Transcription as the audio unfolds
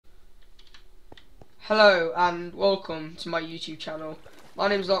Hello and welcome to my YouTube channel. My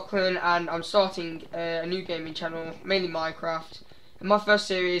name's Lachlan and I'm starting a new gaming channel, mainly Minecraft. In my first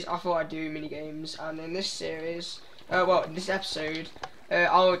series I thought I'd do minigames, and in this series, in this episode,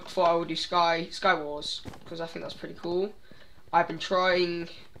 I thought I would do skywars, because I think that's pretty cool. I've been trying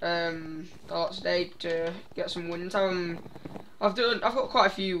a lot today to get some wins. I've got quite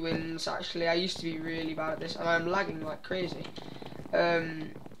a few wins actually. I used to be really bad at this and I'm lagging like crazy.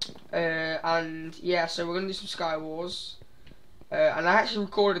 And yeah, so we're gonna do some skywars. And I actually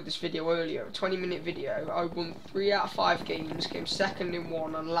recorded this video earlier, a 20-minute video. I won 3 out of 5 games, came second in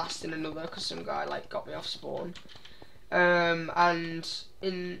one and last in another because some guy like got me off spawn. And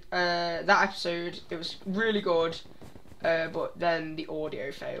in that episode, it was really good, but then the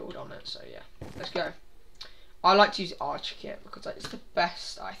audio failed on it. So yeah, let's go. I like to use the archer kit because it's the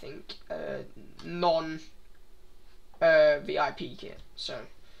best, I think, non VIP kit. So.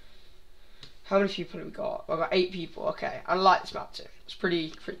 How many people have we got? I've got 8 people. Okay, I like this map too. It's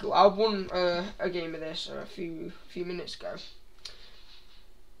pretty cool. I won a game of this a few minutes ago.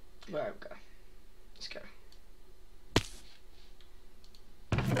 There we go. Let's go.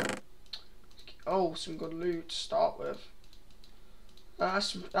 Oh, some good loot to start with.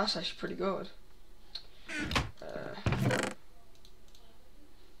 That's actually pretty good. Get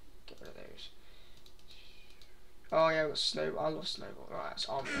rid of those. Oh yeah, we got snowball. I love snowball. Right, that's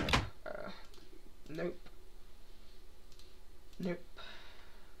armor. Nope. Okay.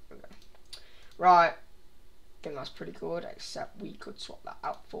 Right. I think that's pretty good, except we could swap that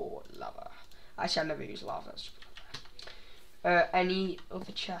out for lava. Actually, I never use lava. Any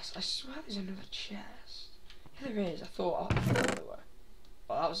other chest? I swear there's another chest. Yeah, there is. I thought there were.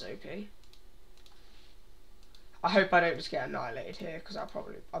 Well, that was OP. I hope I don't just get annihilated here, because I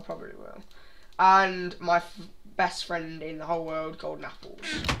probably will. And my best friend in the whole world, golden apples.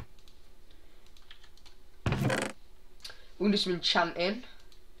 We're going to do some enchanting.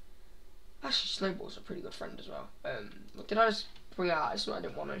 Actually, snowball's a pretty good friend as well. Did I just bring it out? It's not, I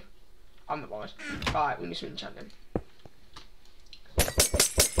didn't want to. I'm not bothered. Right, we're going to do some enchanting.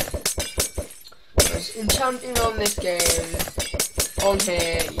 There's enchanting on this game, on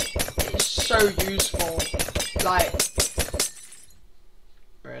here, is so useful. Like,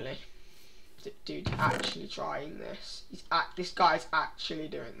 really? Dude, actually trying this. This guy's actually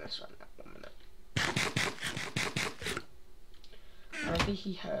doing this right now. 1 minute. I think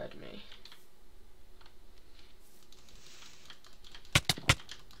he heard me.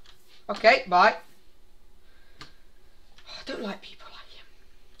 Okay, bye. I don't like people like him.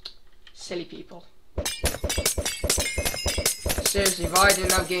 Silly people. Seriously, if I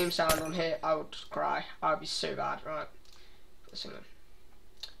didn't have game sound on here, I would cry. I would be so bad, right? Listen.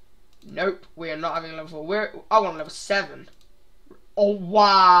 Nope, we are not having a level 4. I want level 7. Oh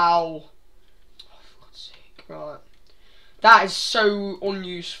wow. Oh, for God's sake. Right. That is so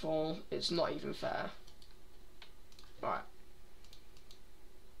unuseful, it's not even fair. Right.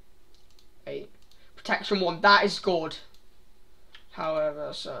 8. Protection 1, that is good.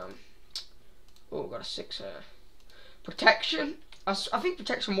 However, so... Oh, got a 6 here. Protection? I think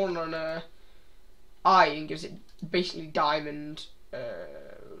protection 1 on iron gives it basically diamond...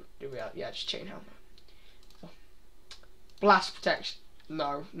 yeah, just chain helmet. Blast protection.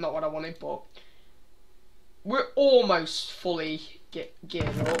 No, not what I wanted, but... We're almost fully geared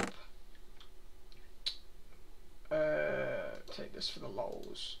up. Take this for the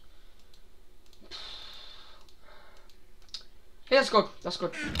lols. Yeah, that's good. That's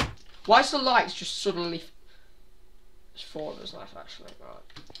good. Why is the lights just suddenly? There's 4 of us left actually.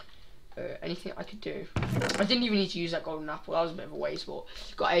 Right. Anything I could do? I didn't even need to use that golden apple. That was a bit of a waste, but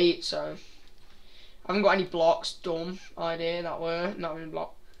got 8, so I haven't got any blocks. Dumb idea that were not even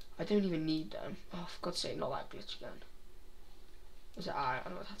block. I don't even need them. Oh, for God's sake, not that glitch again. Was it I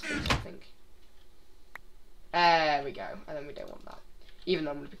don't know how to fix it, I think. There we go. And then we don't want that. Even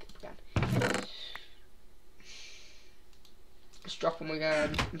though I'm going to pick it up again. Let's drop them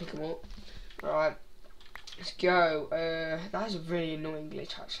again and pick them up. Right. Let's go. That is a really annoying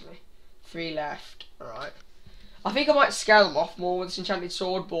glitch, actually. 3 left. Alright. I think I might scale them off more with this enchanted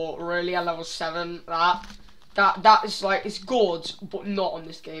sword, but really at level 7, that is like, it's good, but not on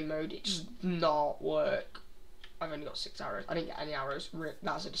this game mode. It just does not work. I've only got 6 arrows. I didn't get any arrows.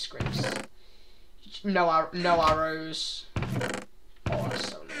 That's a disgrace. No arrows. Oh, that's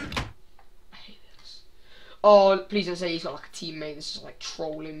so annoying. I hate this. Oh, please don't say he's got like a teammate that's just like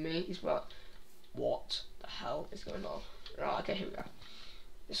trolling me. He's like, what the hell is going on? Right, okay, here we go.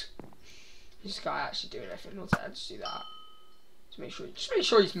 This guy actually doing anything. Let's do that. Just make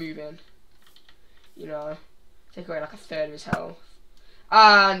sure he's moving. You know. Take away like a third of his health.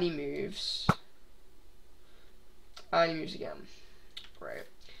 And he moves. And he moves again. Great.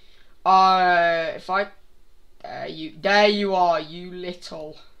 If I... There you are, you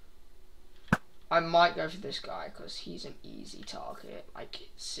little... I might go for this guy, because he's an easy target. Like,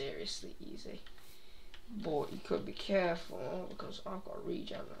 seriously easy. But you could be careful, because I've got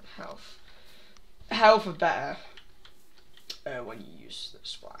regen and health. Health are better when you use the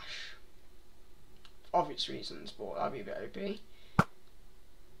splash. Obvious reasons, but that'd be a bit OP.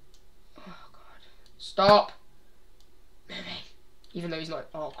 Oh god. Stop! Maybe. Even though he's not.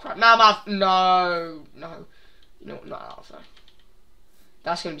 Oh crap. No, man! No! No. You know what? Not Alpha.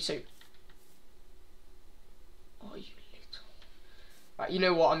 That's gonna be so. Oh, you little. Right, you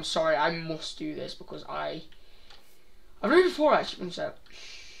know what? I'm sorry. I must do this because I've done it before actually.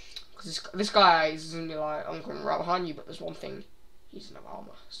 Because this guy is gonna be like, I'm coming right behind you, but there's one thing. He doesn't have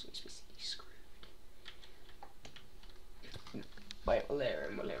armor, so he's basically screwed. Wait, we'll layer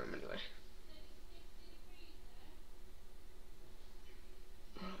him anyway.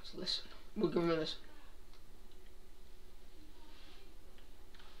 Let's listen. We'll give him a listen.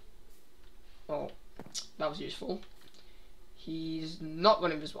 Oh, that was useful. He's not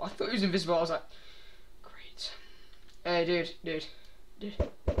gone invisible. I thought he was invisible. I was like, great. Hey, dude.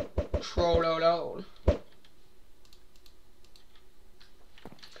 Trollolol. Oh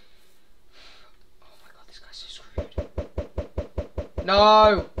my god, this guy's so screwed.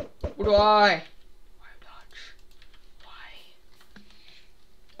 No! What do I? Why dodge? Why?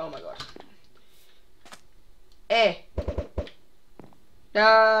 Oh my god. Eh! No!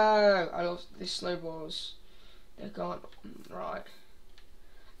 I lost these snowballs. They're gone. Right.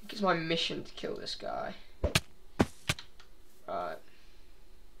 I think it's my mission to kill this guy. Right.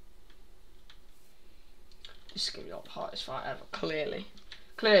 This is gonna be not the hardest fight ever. Clearly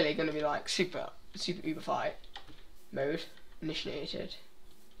gonna be like super uber fight mode initiated.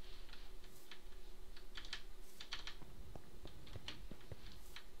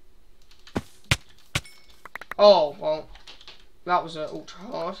 Oh well, that was ultra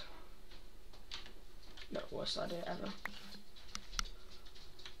hard. Not the worst idea ever.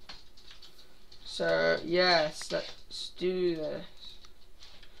 So yes, let's do this.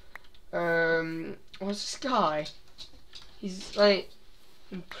 What's this guy? He's like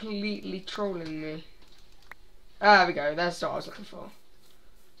completely trolling me. Ah, there we go. That's what I was looking for.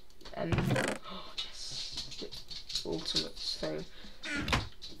 And oh yes, the ultimate thing.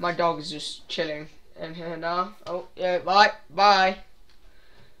 My dog is just chilling in here now. Oh yeah, bye.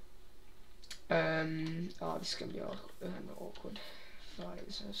 Oh, this is gonna be awkward.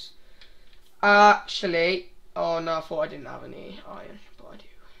 Fight. Actually, oh no, I thought I didn't have any iron, but I do.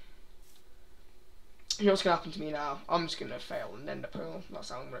 You know what's gonna happen to me now? I'm just gonna fail and end the pool. That's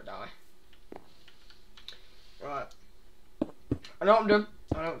how I'm gonna die. Right. I know what I'm doing.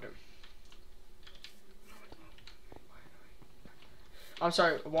 I'm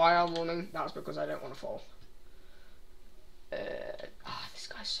sorry, why I'm running? That's because I don't want to fall. This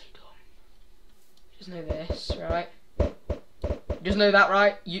guy's so dumb. He doesn't know this, right? He doesn't know that,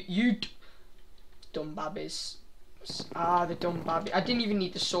 right? You dumb babbies. The dumb babby. I didn't even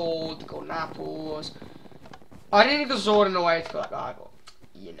need the sword, the golden apples. I didn't need the sword in a way to go like that, but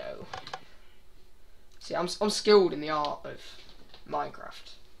you know. See, I'm skilled in the art of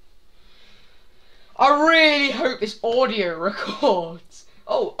Minecraft. I really hope this audio records.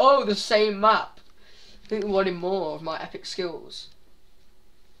 Oh, the same map. I think we wanted more of my epic skills.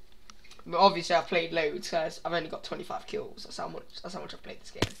 But obviously I've played loads because I've only got 25 kills. That's how much I've played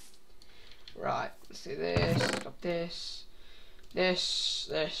this game. Right, let's do this, stop this,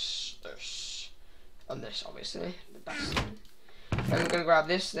 and this obviously, the best thing. Then we're gonna grab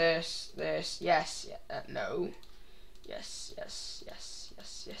this, yes, no, yes,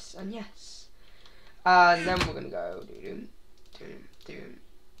 and yes. And then we're gonna go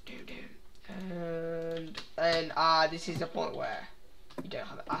and this is the point where you don't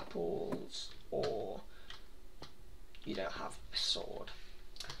have apples or you don't have a sword.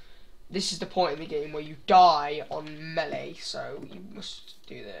 This is the point in the game where you die on melee, so you must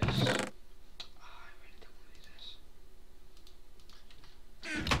do this. I really don't want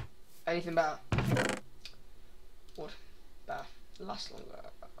to do this. Anything better? What? Better. Last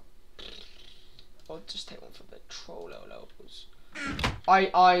longer. I'll just take one for the trollolopers.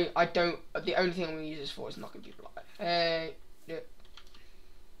 I don't. The only thing I'm gonna use this for is knocking people out. Hey, do it.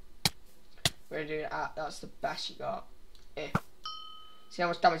 We're gonna do it. That's the best you got. See how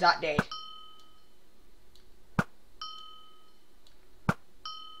much damage that did.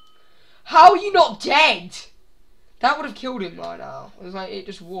 How are you not dead? That would have killed him right now. It was like it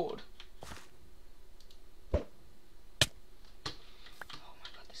just would. Oh my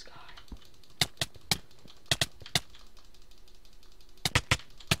god, this guy.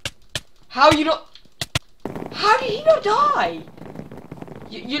 How you not? How did he not die?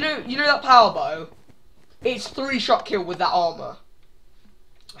 You know that power bow? It's 3-shot kill with that armor.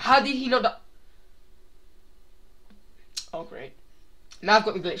 How did he not die? Oh great. Now I've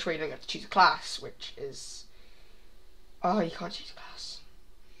got the glitch where you don't get to choose a class, which is... Oh, you can't choose a class.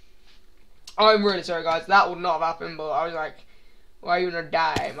 I'm really sorry guys, that would not have happened, but I was like, why are you gonna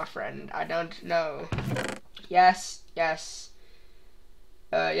die, my friend? I don't know. Yes, yes.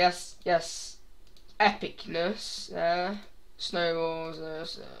 Yes, yes. Epicness,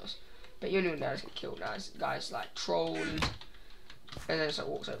 snowballs, but you don't even know it's gonna kill guys like troll, and then it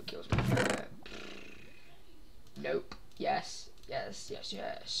walks over and kills me. Nope. Yes, yes, yes,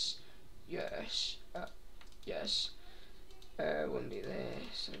 yes, yes, yes. We'll do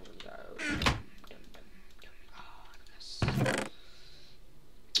this, and we'll go.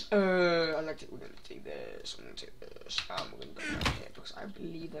 We're gonna take this, we're gonna take this, and we're gonna go down here, because I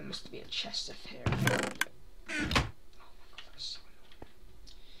believe there must be a chest up here. Oh my god, that's so annoying.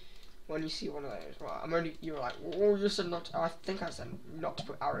 When you see one of those, right, you're like, oh, you said not, I think I said not to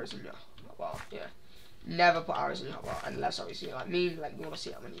put arrows in your hotbar, yeah. Never put arrows in your hotbar, unless obviously, like me, like you want to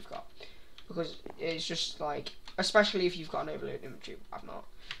see how many you've got. Because it's just like, especially if you've got an overload inventory, I've not.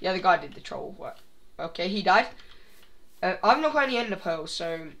 Yeah, the guy did the troll work. Okay, he died. I've not got any ender pearls,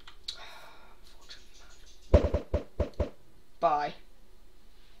 so... Bye.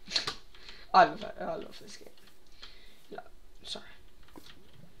 I love this game. No, sorry.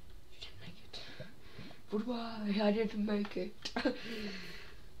 You didn't make it. But why? I didn't make it.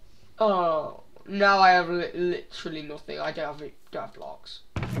 Oh, now I have literally nothing. I don't have blocks.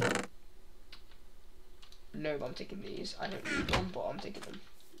 No, but I'm taking these. I don't need them, but I'm taking them.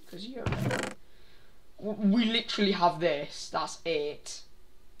 Because you don't know. We literally have this. That's it.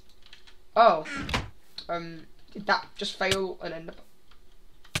 Oh. Did that just fail and end up?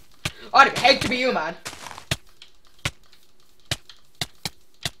 I'd hate to be you, man.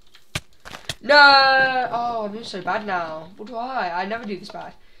 No. Oh, I'm doing so bad now. What do I never do this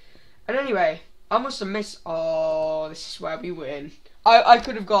bad. And anyway, I must have missed. Oh, this is where we win. I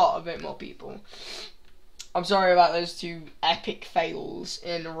could have got a bit more people. I'm sorry about those 2 epic fails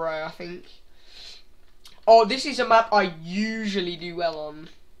in a row, I think. Oh, this is a map I usually do well on.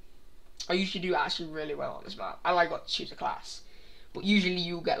 I usually do actually really well on this map. And I got to choose a class. But usually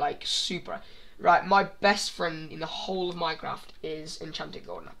you'll get like super... Right, my best friend in the whole of Minecraft is Enchanted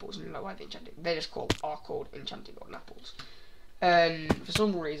Golden Apples. And you know why they're enchanted? They just are called Enchanted Golden Apples. And for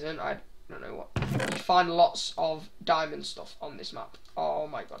some reason, I don't know what, you find lots of diamond stuff on this map. Oh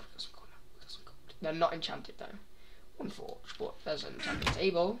my god, they're not enchanted though. Unfortunate, but there's an enchanted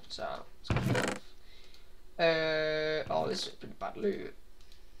table, so it's good. Oh, this is pretty bad loot.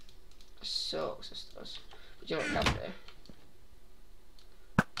 Sucks, this does. But you know what we can do?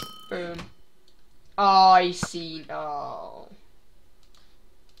 Boom. Oh, I see. Oh.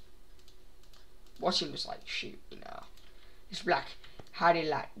 Watch him just like shoot, you know. It's black. How do you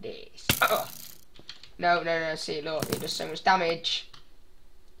like this? No, see, look, it does so much damage.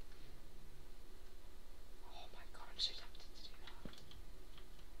 Oh my god, I'm so tempted to do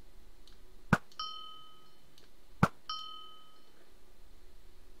that.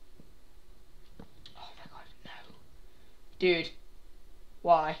 Oh my god, no. Dude,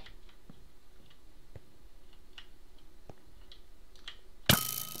 why?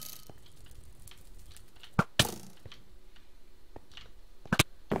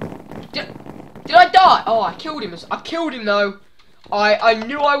 Did I die? Oh, I killed him. I killed him though. I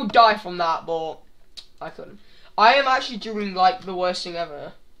knew I would die from that, but I couldn't. I am actually doing like the worst thing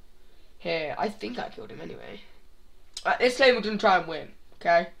ever. Here, I think I killed him anyway. This game we're gonna try and win,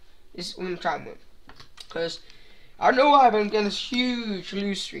 okay? We're gonna try and win. Because I don't know why, but I'm getting this huge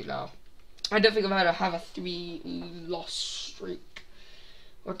lose streak now. I don't think I've had to have a 3 loss streak.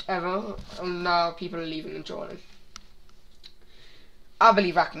 Whatever. And now people are leaving and joining. I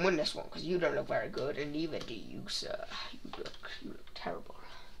believe I can win this one, because you don't look very good, and neither do you, sir. You look terrible.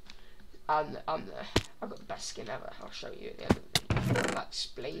 I've got the best skin ever. I'll show you at the end of the video. I'll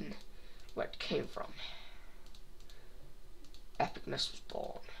explain where it came from. Epicness was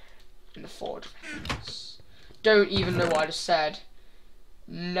born in the Forge of Epicness. Don't even know what I just said.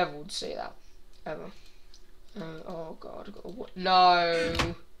 Never would say that, ever. Oh god, no!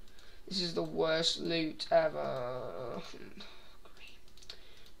 This is the worst loot ever.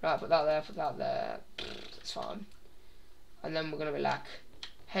 Right, put that there, that's fine. And then we're gonna be like,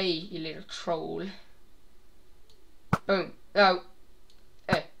 hey, you little troll. Boom. No.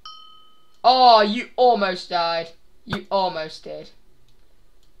 Eh. Oh, you almost died. You almost did.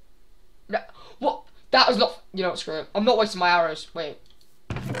 No. What? That was not, you know what, screw it. I'm not wasting my arrows. Wait.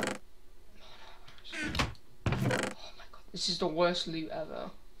 This is the worst loot ever.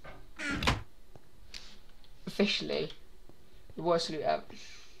 Officially, the worst loot ever.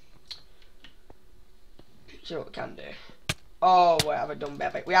 You know what we can do? Oh, we have a dumb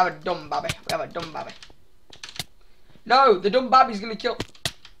baby. We have a dumb baby. We have a dumb baby. No, the dumb baby's gonna kill.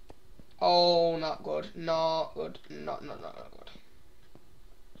 Oh, not good. Not good. Not good.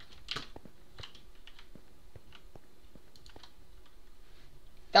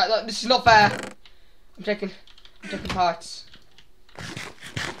 This is not fair. I'm taking parts.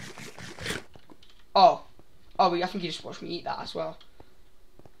 Oh, I think he just watched me eat that as well.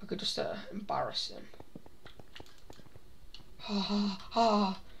 I could just embarrass him.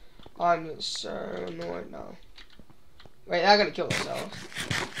 I'm so annoyed now. Wait, they're gonna kill themselves.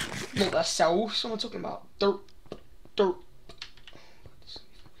 Not themselves. What am I talking about? Dirt.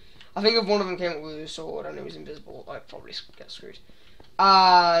 I think if one of them came up with a sword and it was invisible, I'd probably get screwed.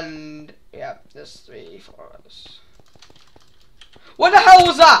 And yeah, there's 3, 4 others. What the hell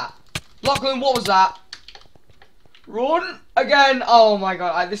was that? Lachlan, what was that? Run again! Oh my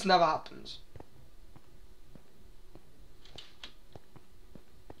god, this never happens.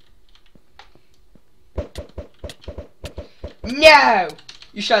 No!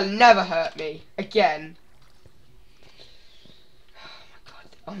 You shall never hurt me again. Oh my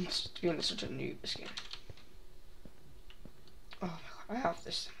god, I'm just being such a noob this game. Oh my god, I have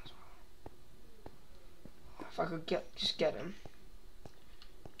this thing as well. If I could just get him.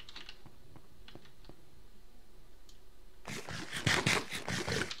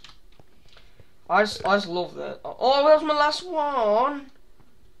 I just love that. Oh, that was my last one.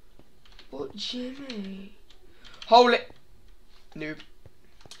 But Jimmy, holy noob.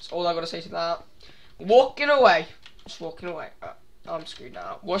 That's all I gotta say to that. Walking away. Just walking away. I'm screwed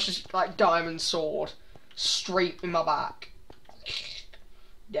now. Watch this like diamond sword straight in my back.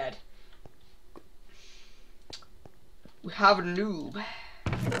 Dead. We have a noob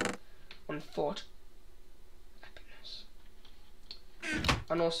on foot. Epicness.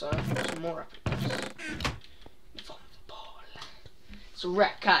 And also some more epicness. From the ball. It's a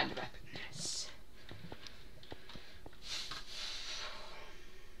rare kind of epicness.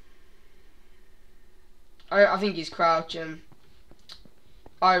 I think he's crouching.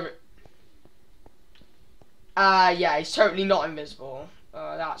 Yeah, he's totally not invisible.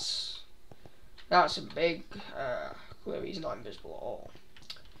 That's a big clue. He's not invisible at all.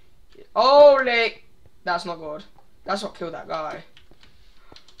 Holy! That's not good. That's what killed that guy.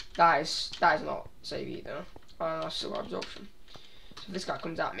 That is not safe either. That's still got absorption. So if this guy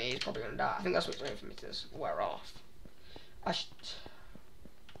comes at me, he's probably gonna die. I think that's what's waiting for me to just wear off.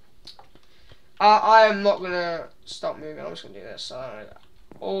 I am not gonna stop moving. I'm just gonna do this. So,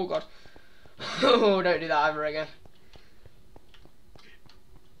 oh god. Oh, don't do that ever again.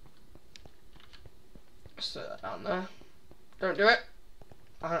 Just throw that down there. Don't do it.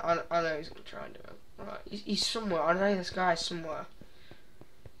 I know he's gonna try and do it. Right, he's somewhere. I know this guy's somewhere.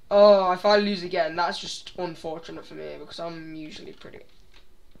 Oh, if I lose again, that's just unfortunate for me because I'm usually pretty.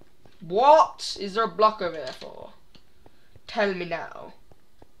 What is there a block over there for? Tell me now.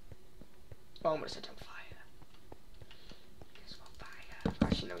 Oh, I'm gonna set on fire. Guess what? Fire.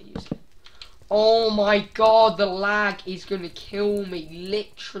 Actually, no, use it. Oh my god, the lag is gonna kill me,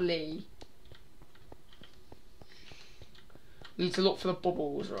 literally. We need to look for the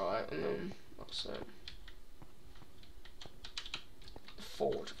bubbles, right? And then that's it. The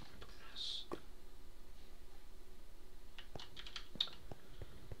forge.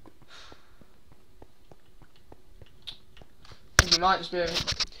 He might just be.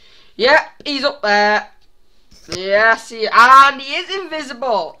 Yeah, he's up there. Yes, and he is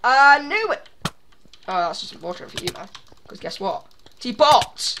invisible. I knew it. Oh, that's just unfortunate for you, man. Because guess what?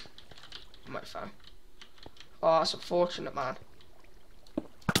 Teapots. My phone. Oh, that's unfortunate, man.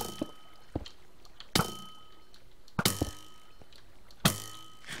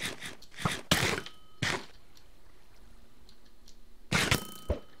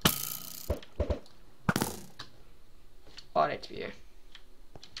 Oh, I need to be you.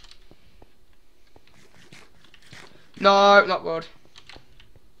 No, not good.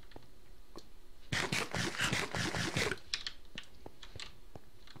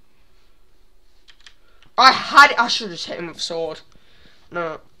 I had it. I should have just hit him with a sword.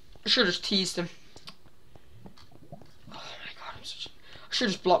 No, I should have just teased him. Oh my god, I should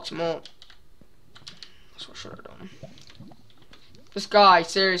have just blocked him up. That's what I should have done. This guy,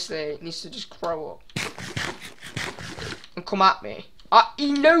 seriously, needs to just grow up and come at me.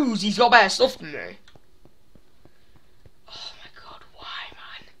 He knows he's got better stuff than me. Oh my god, why,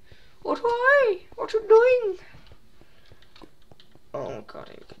 man? Why? What are you doing? Oh god,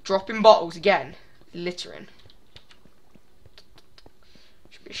 here we go. Dropping bottles again. Littering.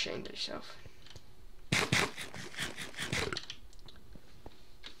 be ashamed of yourself.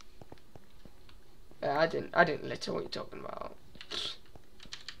 I didn't litter. What are you talking about?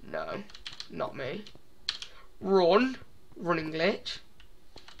 No, not me. Running glitch.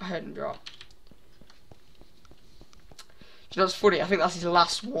 I heard him drop. Do you know what's funny? I think that's his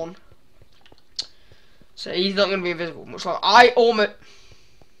last one. So he's not going to be invisible much longer. I almost...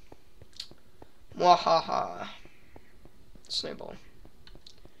 Mwahaha. Snowball.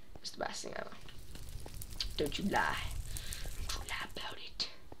 It's the best thing ever. Don't you lie. Don't you lie about it.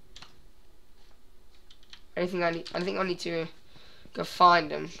 I think I need to go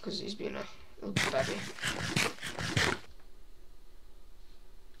find him because he's being a little baby.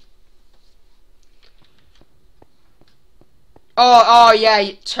 Oh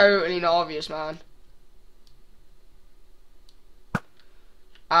yeah, totally not obvious, man.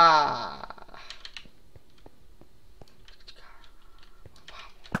 Ah.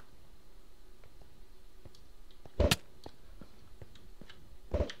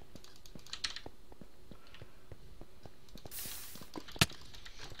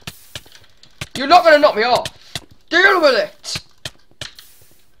 You're not gonna knock me off. Deal with it.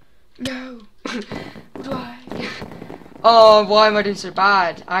 No. What do I? Oh, why am I doing so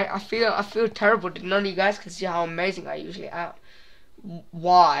bad? I feel terrible. None of you guys can see how amazing I usually am.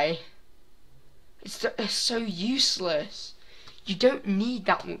 Why? It's so useless. You don't need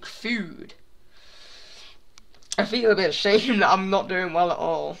that much food. I feel a bit ashamed that I'm not doing well at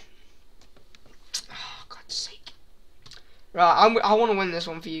all. Oh, God's sake. Right, I want to win this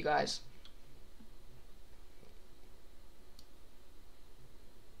one for you guys.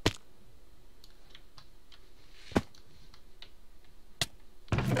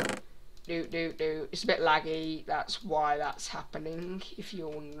 It's a bit laggy. That's why that's happening. If you're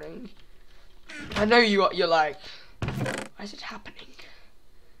wondering, I know you're like, why is it happening?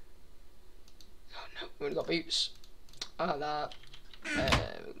 Oh no, we only got boots. Oh that.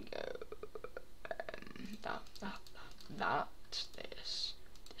 There we go. That. This.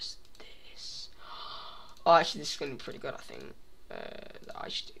 Oh, actually, this is gonna be pretty good. I think. I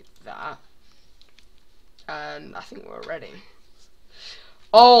should do that. And I think we're ready.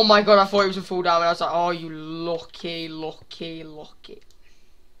 Oh my god, I thought it was a full down and I was like, oh, you lucky. The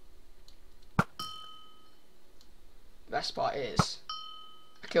best part is,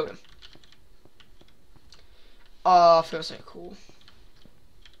 I killed him. Oh, I feel so cool.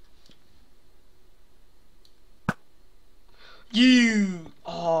 You!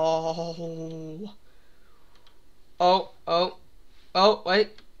 Oh, wait.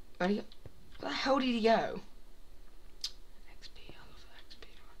 Where'd he go? Where the hell did he go?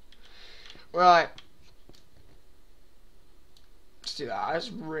 Right. Let's do that. I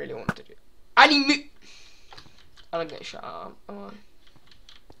just really want to do it. I need me. I don't get shot up.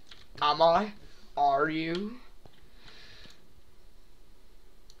 Am I? Are you?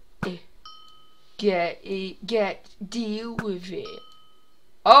 Deal with it.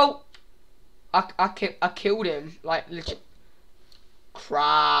 Oh! I killed him. Like, legit.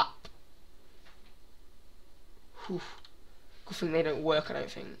 Crap. Whew. Good thing they don't work, I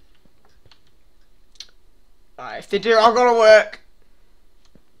don't think. Alright, if they do, I've got to work.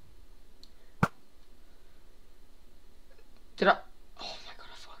 Did I? Oh my god,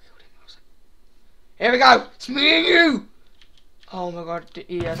 I thought I killed him. I was like, here we go. It's me and you. Oh my god,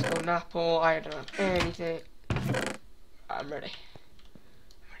 he has got an apple. I don't have anything. I'm ready.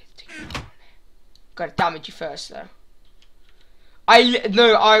 I'm ready to take it on. Gotta damage you first, though.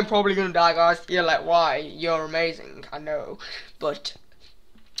 No, I'm probably gonna die, guys. You're like, why? You're amazing. I know, but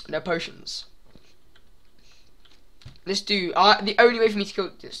no potions. This dude, the only way for me to kill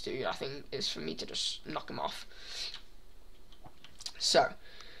this dude, I think, is for me to just knock him off. So,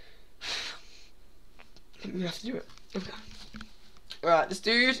 we have to do it. Okay. Right, this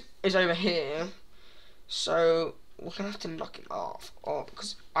dude is over here, so we're gonna have to knock him off. Oh,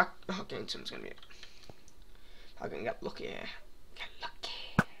 because getting to him's gonna be it. I'm gonna get lucky here. Get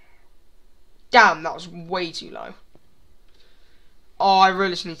lucky. Damn, that was way too low. Oh, I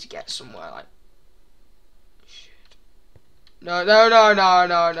really just need to get somewhere like. No,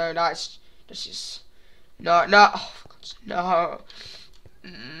 that's just no, oh God, no.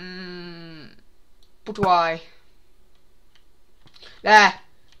 But why? There.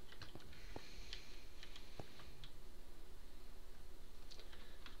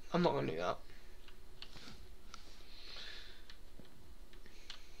 I'm not gonna do that.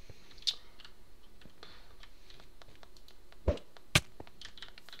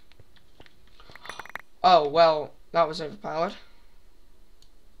 Oh well. That was overpowered.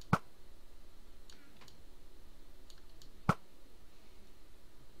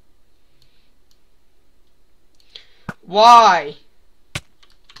 Why?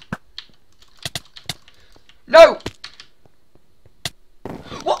 No!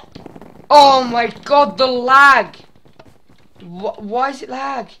 What? Oh my god, the lag! Why is it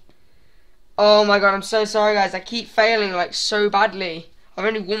lag? Oh my god, I'm so sorry guys. I keep failing like so badly. I've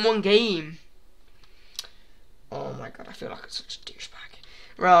only won one game. Oh my god, I feel like it's such a douchebag.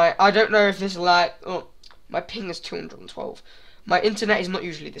 Right, I don't know if this lag... Oh, my ping is 212. My internet is not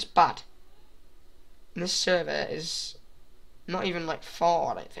usually this bad. And this server is not even like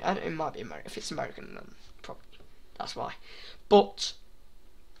far, I don't think. It might be American. If it's American, then probably. That's why. But,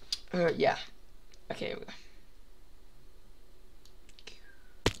 yeah. Okay, here we go.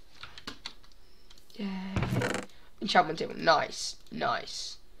 Yeah. Enchantment table. Nice.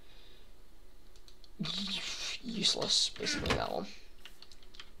 Nice. Useless, basically, that one.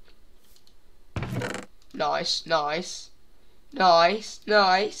 Nice. Nice. Nice.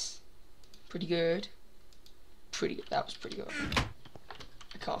 Nice. Pretty good. Pretty good. That was pretty good. I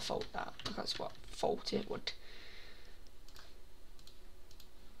can't fault that. I can't fault it. Would.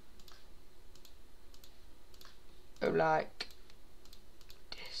 Oh, like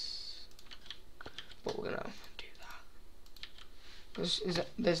this. But we're gonna do that because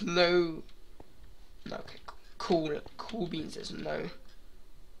there's no. Okay, cool beans. There's no.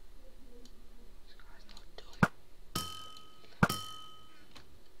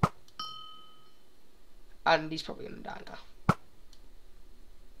 And he's probably gonna die now.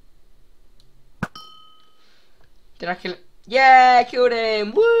 Did I kill him? Yeah, I killed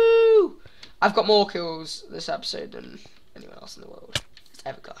him! Woo! I've got more kills this episode than anyone else in the world has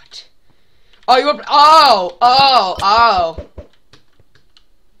ever got. Oh, you were... Oh!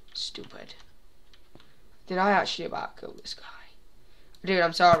 Stupid. Did I actually about kill this guy? Dude,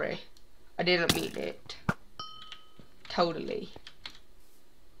 I'm sorry. I didn't mean it. Totally.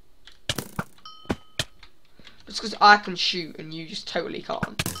 It's because I can shoot and you just totally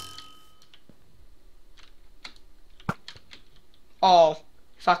can't. Oh,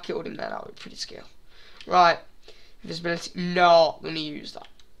 if I killed him there, that would be pretty skill. Right, invisibility. Not gonna use that.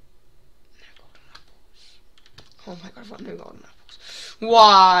 No golden apples. Oh my god, I've got no golden apples.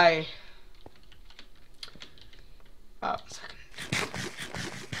 Why? Oh, a second.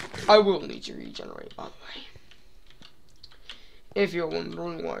 I will need to regenerate, by the way. If you're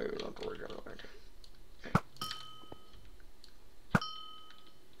wondering why you're not regenerating.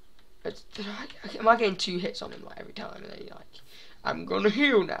 Am I getting 2 hits on him like every time? And then you're like, I'm gonna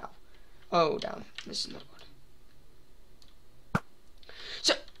heal now. Oh damn, this is not good.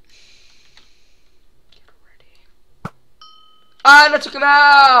 So get ready. And I took him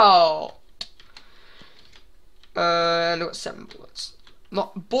out. And I got 7 bullets.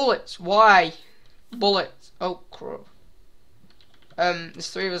 Not bullets. Why? Bullets. Oh crap.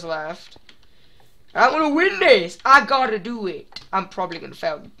 There's 3 of us left. I'm gonna win this. I gotta do it. I'm probably gonna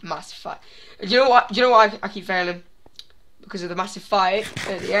fail the massive fight. You know what? You know why I keep failing? Because of the massive fight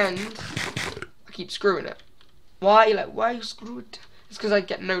at the end. I keep screwing it. Why? You're like, why are you screwed? It's because I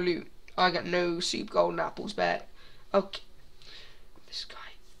get no loot. I get no super golden apples back. Okay. This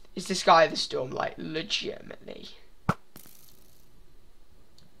guy. Is this guy the storm? Like, legitimately.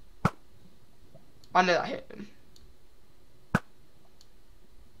 I know that hit him.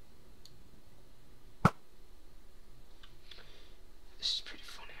 This is pretty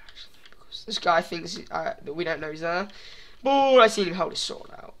funny actually, because this guy thinks that we don't know he's there. But I seen him hold his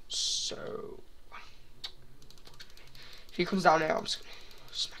sword out, so if he comes down here, I'm just gonna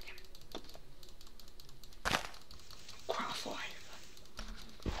smack him. Crap, fire.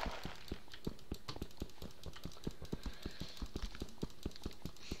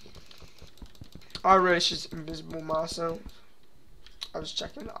 I really should invisible myself. I was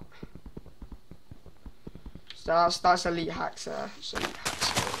checking that. So that's elite hacks there. So elite hack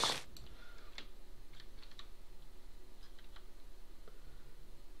skills.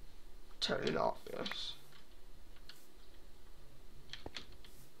 Totally not obvious.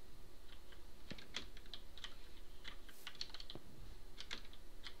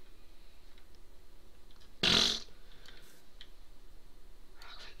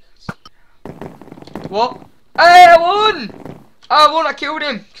 What? Hey, I won! I won, I killed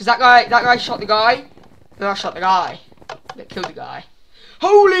him. Because that guy shot the guy. No, I shot the guy. That killed the guy.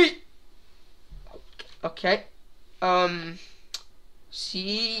 Holy! Okay.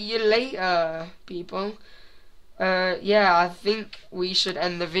 See you later, people. Yeah, I think we should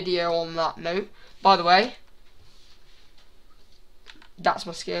end the video on that note. By the way, that's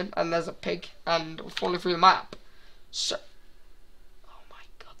my skin, and there's a pig, and we're falling through the map. So, oh my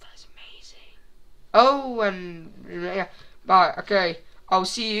god, that's amazing. Oh, and yeah, bye. Okay, I'll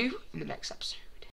see you in the next episode.